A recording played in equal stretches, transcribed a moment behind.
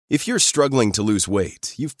If you're struggling to lose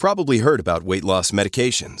weight, you've probably heard about weight loss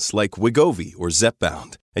medications like Wegovy or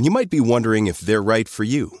Zepbound, and you might be wondering if they're right for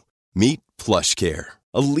you. Meet PlushCare,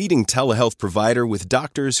 a leading telehealth provider with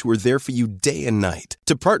doctors who are there for you day and night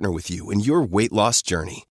to partner with you in your weight loss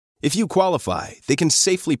journey. If you qualify, they can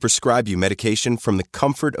safely prescribe you medication from the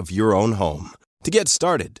comfort of your own home. To get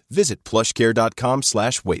started, visit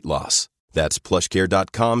plushcare.com/weightloss. That's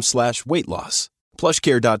plushcare.com/weightloss.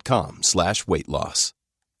 plushcare.com/weightloss.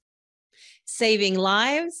 Saving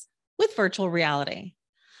lives with virtual reality.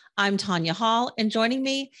 I'm Tanya Hall, and joining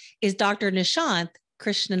me is Dr. Nishanth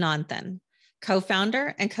Krishnananthan,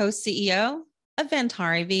 co-founder and co-CEO of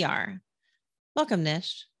Vantari VR. Welcome,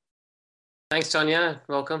 Nish. Thanks, Tanya.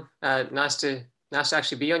 Welcome. Nice to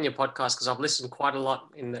actually be on your podcast because I've listened quite a lot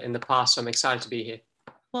in the past, so I'm excited to be here.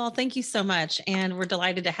 Well, thank you so much, and we're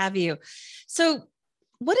delighted to have you. So,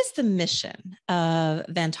 what is the mission of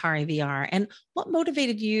Vantari VR, and what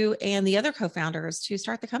motivated you and the other co-founders to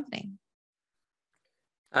start the company?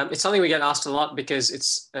 It's something we get asked a lot because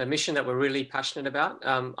it's a mission that we're really passionate about.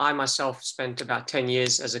 I myself spent about 10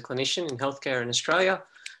 years as a clinician in healthcare in Australia.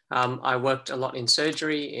 I worked a lot in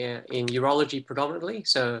surgery, in urology predominantly,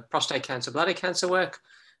 so prostate cancer, bladder cancer work.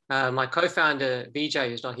 My co-founder,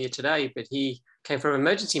 Vijay, is not here today, but he came from an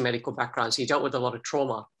emergency medical background, so he dealt with a lot of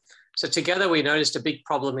trauma. So together we noticed a big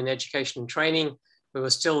problem in education and training. We were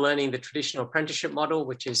still learning the traditional apprenticeship model,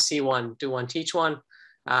 which is see one, do one, teach one.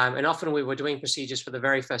 And often we were doing procedures for the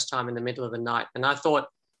very first time in the middle of the night. And I thought,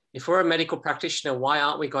 if we're a medical practitioner, why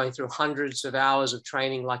aren't we going through hundreds of hours of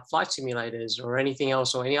training like flight simulators or anything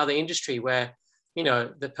else or any other industry where,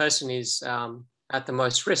 the person is at the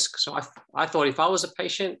most risk? So I thought if I was a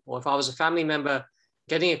patient or if I was a family member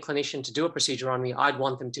getting a clinician to do a procedure on me, I'd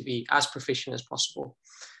want them to be as proficient as possible.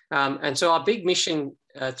 And so our big mission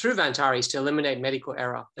through Vantari is to eliminate medical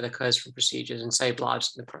error that occurs from procedures and save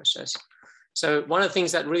lives in the process. So one of the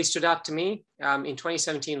things that really stood out to me in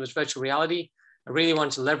 2017 was virtual reality. I really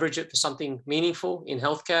wanted to leverage it for something meaningful in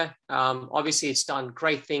healthcare. Obviously, it's done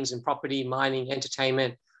great things in property, mining,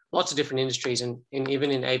 entertainment, lots of different industries, and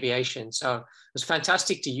even in aviation. So it was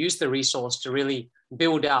fantastic to use the resource to really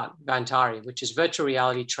build out Vantari, which is virtual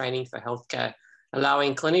reality training for healthcare,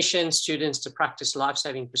 allowing clinicians, students to practice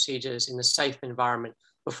life-saving procedures in a safe environment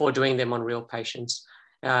before doing them on real patients,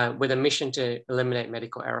 with a mission to eliminate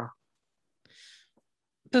medical error.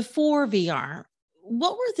 Before VR,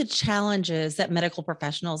 what were the challenges that medical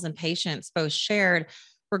professionals and patients both shared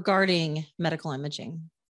regarding medical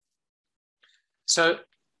imaging? So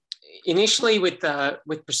initially with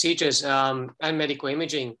procedures and medical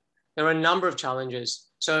imaging, there are a number of challenges.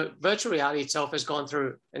 So virtual reality itself has gone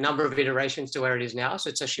through a number of iterations to where it is now. So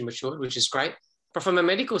it's actually matured, which is great. But from a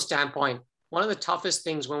medical standpoint, one of the toughest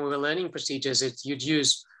things when we were learning procedures is you'd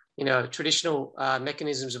use, traditional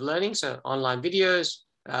mechanisms of learning. So online videos,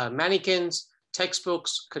 mannequins,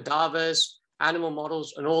 textbooks, cadavers, animal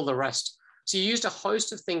models, and all the rest. So you used a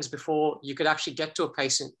host of things before you could actually get to a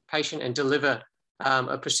patient and deliver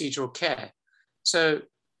a procedural care. So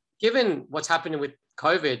given what's happening with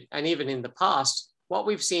COVID and even in the past, what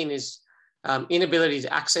we've seen is inability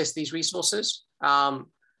to access these resources.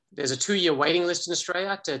 There's a 2-year waiting list in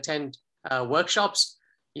Australia to attend workshops.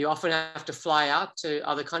 You often have to fly out to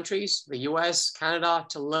other countries, the US, Canada,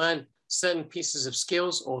 to learn certain pieces of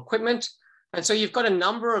skills or equipment. And so you've got a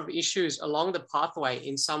number of issues along the pathway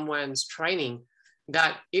in someone's training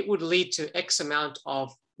that it would lead to X amount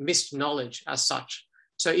of missed knowledge as such.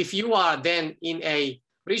 So if you are then in a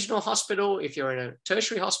regional hospital, if you're in a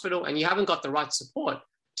tertiary hospital and you haven't got the right support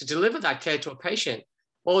to deliver that care to a patient,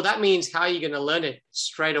 well, that means how are you going to learn it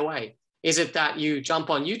straight away? Is it that you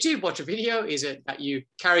jump on YouTube, watch a video? Is it that you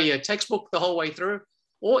carry a textbook the whole way through?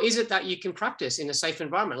 Or is it that you can practice in a safe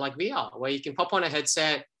environment like VR, where you can pop on a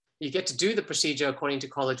headset, you get to do the procedure according to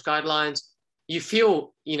college guidelines, you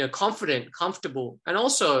feel confident, comfortable, and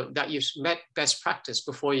also that you've met best practice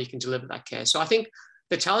before you can deliver that care. So I think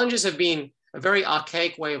the challenges have been a very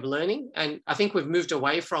archaic way of learning. And I think we've moved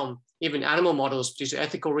away from even animal models due to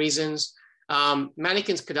ethical reasons.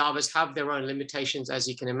 Mannequins, cadavers have their own limitations, as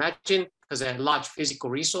you can imagine, because they're large physical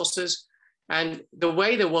resources. And the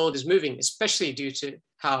way the world is moving, especially due to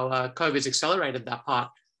how COVID's accelerated that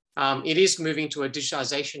part, it is moving to a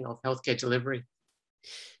digitization of healthcare delivery.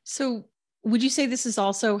 So would you say this is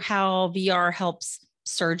also how VR helps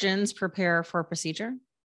surgeons prepare for a procedure?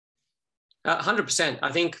 100%.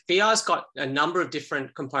 I think VR's got a number of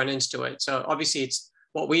different components to it. So obviously it's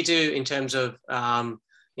what we do in terms of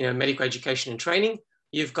medical education and training.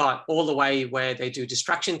 You've got all the way where they do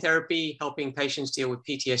distraction therapy, helping patients deal with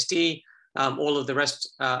PTSD, all of the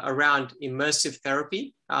rest around immersive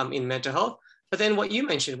therapy in mental health. But then what you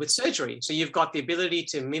mentioned with surgery, so you've got the ability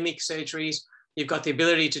to mimic surgeries, you've got the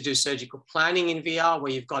ability to do surgical planning in VR,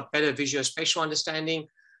 where you've got better visuospatial understanding.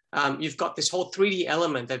 You've got this whole 3D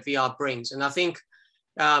element that VR brings. And I think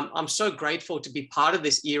I'm so grateful to be part of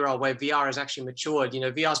this era where VR has actually matured.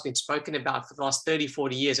 VR has been spoken about for the last 30,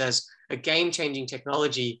 40 years as a game-changing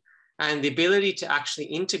technology, and the ability to actually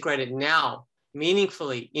integrate it now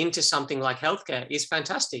meaningfully into something like healthcare is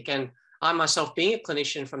fantastic. And I myself, being a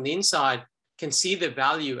clinician from the inside, can see the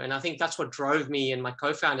value. And I think that's what drove me and my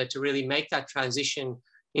co-founder to really make that transition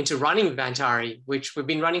into running Vantari, which we've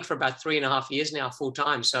been running for about 3.5 years now, full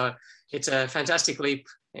time. So it's a fantastic leap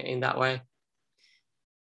in that way.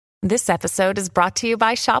 This episode is brought to you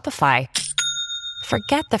by Shopify.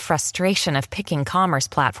 Forget the frustration of picking commerce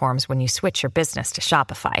platforms when you switch your business to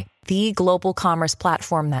Shopify, the global commerce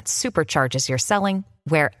platform that supercharges your selling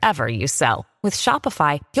wherever you sell. With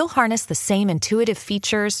Shopify, you'll harness the same intuitive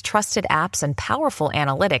features, trusted apps, and powerful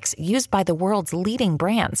analytics used by the world's leading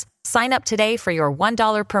brands. Sign up today for your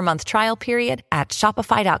 $1 per month trial period at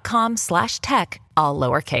shopify.com/tech, all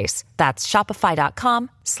lowercase. That's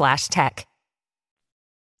shopify.com/tech.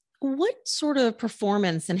 What sort of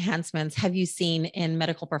performance enhancements have you seen in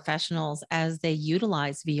medical professionals as they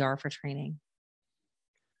utilize VR for training?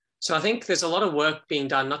 So I think there's a lot of work being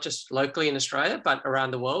done, not just locally in Australia, but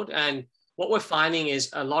around the world. And what we're finding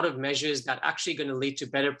is a lot of measures that are actually going to lead to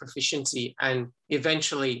better proficiency and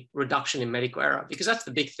eventually reduction in medical error, because that's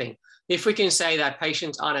the big thing. If we can say that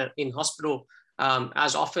patients aren't in hospital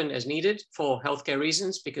as often as needed for healthcare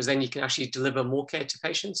reasons, because then you can actually deliver more care to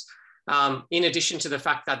patients, in addition to the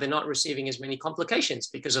fact that they're not receiving as many complications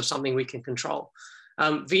because of something we can control.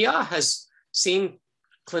 VR has seen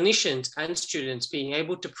clinicians and students being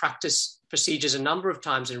able to practice procedures a number of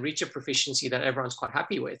times and reach a proficiency that everyone's quite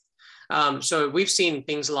happy with. So we've seen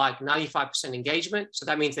things like 95% engagement. So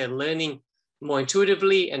that means they're learning more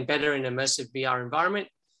intuitively and better in immersive VR environment.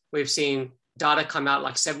 We've seen data come out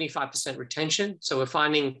like 75% retention. So we're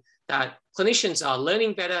finding that clinicians are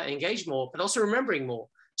learning better, engage more, but also remembering more.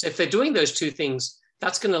 So if they're doing those two things,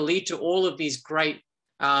 that's going to lead to all of these great,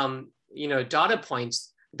 data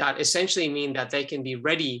points that essentially mean that they can be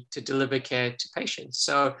ready to deliver care to patients.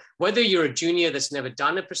 So whether you're a junior that's never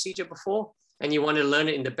done a procedure before and you want to learn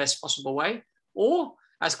it in the best possible way, or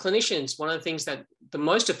as clinicians, one of the things that the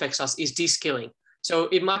most affects us is de-skilling. So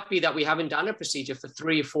it might be that we haven't done a procedure for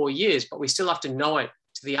 3 or 4 years, but we still have to know it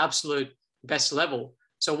to the absolute best level.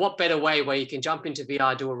 So what better way where you can jump into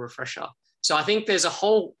VR, do a refresher? So I think there's a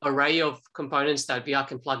whole array of components that VR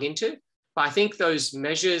can plug into, but I think those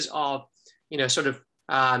measures of,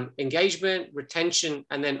 engagement, retention,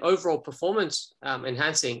 and then overall performance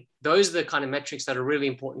enhancing, those are the kind of metrics that are really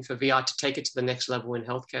important for VR to take it to the next level in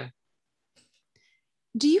healthcare.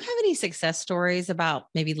 Do you have any success stories about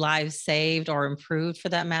maybe lives saved or improved, for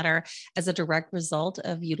that matter, as a direct result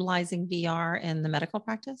of utilizing VR in the medical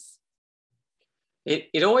practice?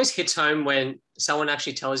 It always hits home when someone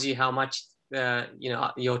actually tells you how much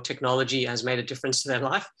your technology has made a difference to their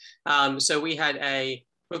life. So we've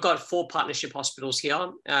got 4 partnership hospitals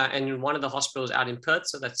here, and one of the hospitals out in Perth,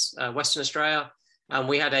 so that's Western Australia.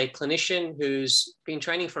 We had a clinician who's been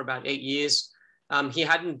training for about 8 years. He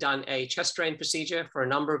hadn't done a chest drain procedure for a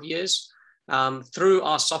number of years. Through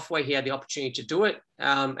our software, he had the opportunity to do it.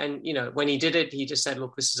 When he did it, he just said,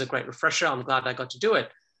 look, this is a great refresher. I'm glad I got to do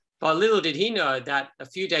it. But little did he know that a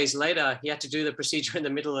few days later, he had to do the procedure in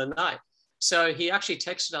the middle of the night. So he actually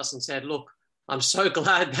texted us and said, look, I'm so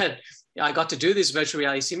glad that I got to do this virtual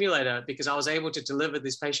reality simulator because I was able to deliver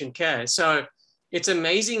this patient care. So it's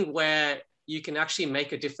amazing where you can actually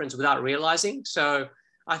make a difference without realizing. So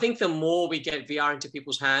I think the more we get VR into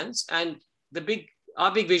people's hands, and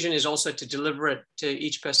our big vision is also to deliver it to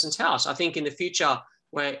each person's house. I think in the future,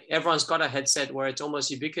 where everyone's got a headset where it's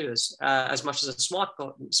almost ubiquitous, as much as a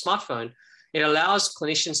smartphone, it allows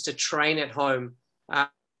clinicians to train at home and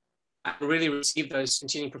really receive those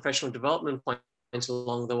continuing professional development points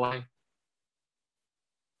along the way.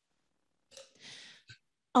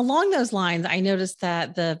 Along those lines, I noticed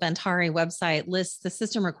that the Vantari website lists the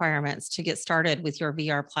system requirements to get started with your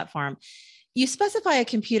VR platform. You specify a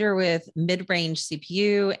computer with mid-range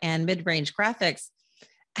CPU and mid-range graphics.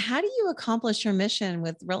 How do you accomplish your mission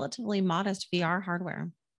with relatively modest VR hardware?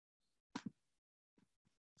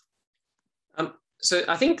 So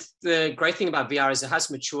I think the great thing about VR is it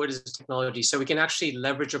has matured as a technology, so we can actually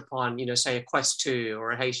leverage upon, say a Quest 2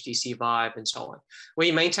 or a HTC Vive and so on.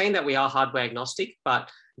 We maintain that we are hardware agnostic, but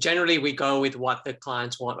generally we go with what the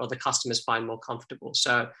clients want or the customers find more comfortable.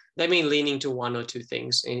 So they mean leaning to one or two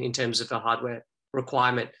things in terms of the hardware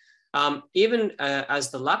requirement. Even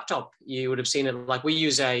as the laptop, you would have seen it, like we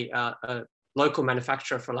use a local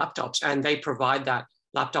manufacturer for laptops, and they provide that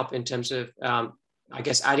laptop in terms of, I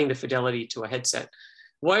guess, adding the fidelity to a headset.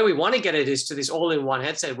 Where we want to get it is to this all-in-one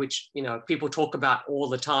headset, which, you know, people talk about all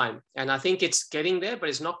the time. And I think it's getting there, but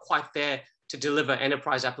it's not quite there to deliver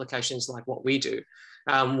enterprise applications like what we do,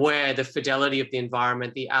 where the fidelity of the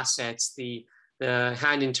environment, the assets, the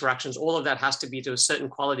hand interactions, all of that has to be to a certain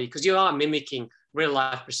quality, because you are mimicking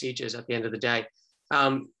real-life procedures at the end of the day.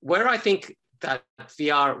 Where I think that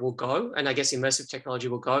VR will go, and I guess immersive technology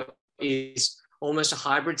will go, is almost a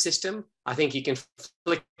hybrid system. I think you can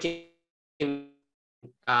flick in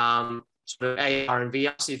sort of AR and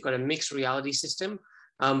VR, so you've got a mixed reality system.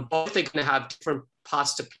 Both are going to have different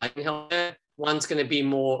parts to play in healthcare. One's going to be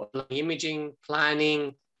more imaging,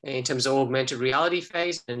 planning, in terms of augmented reality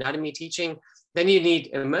phase, anatomy teaching. Then you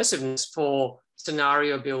need immersiveness for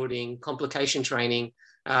scenario building, complication training,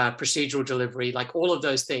 procedural delivery, like all of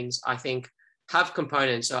those things, I think, have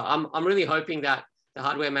components. So I'm really hoping that the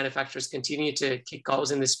hardware manufacturers continue to kick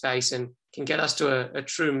goals in this space and can get us to a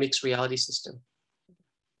true mixed reality system.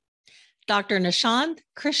 Dr. Nishant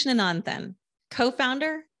Krishnananthan,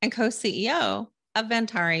 co-founder and co-CEO of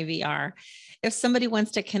Vantari VR. If somebody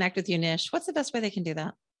wants to connect with you, Nish, what's the best way they can do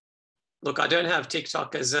that? Look, I don't have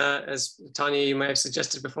TikTok, as Tanya, you may have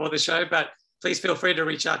suggested before the show, but please feel free to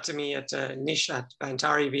reach out to me at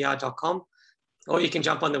nish@vantarivr.com, or you can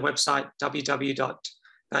jump on the website,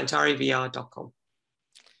 www.vantarivr.com.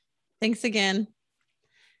 Thanks again.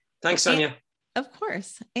 Thanks, Sonia. Of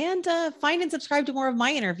course. And find and subscribe to more of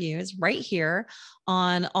my interviews right here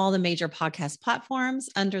on all the major podcast platforms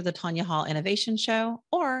under the Tanya Hall Innovation Show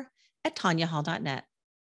or at tanyahall.net.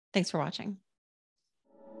 Thanks for watching.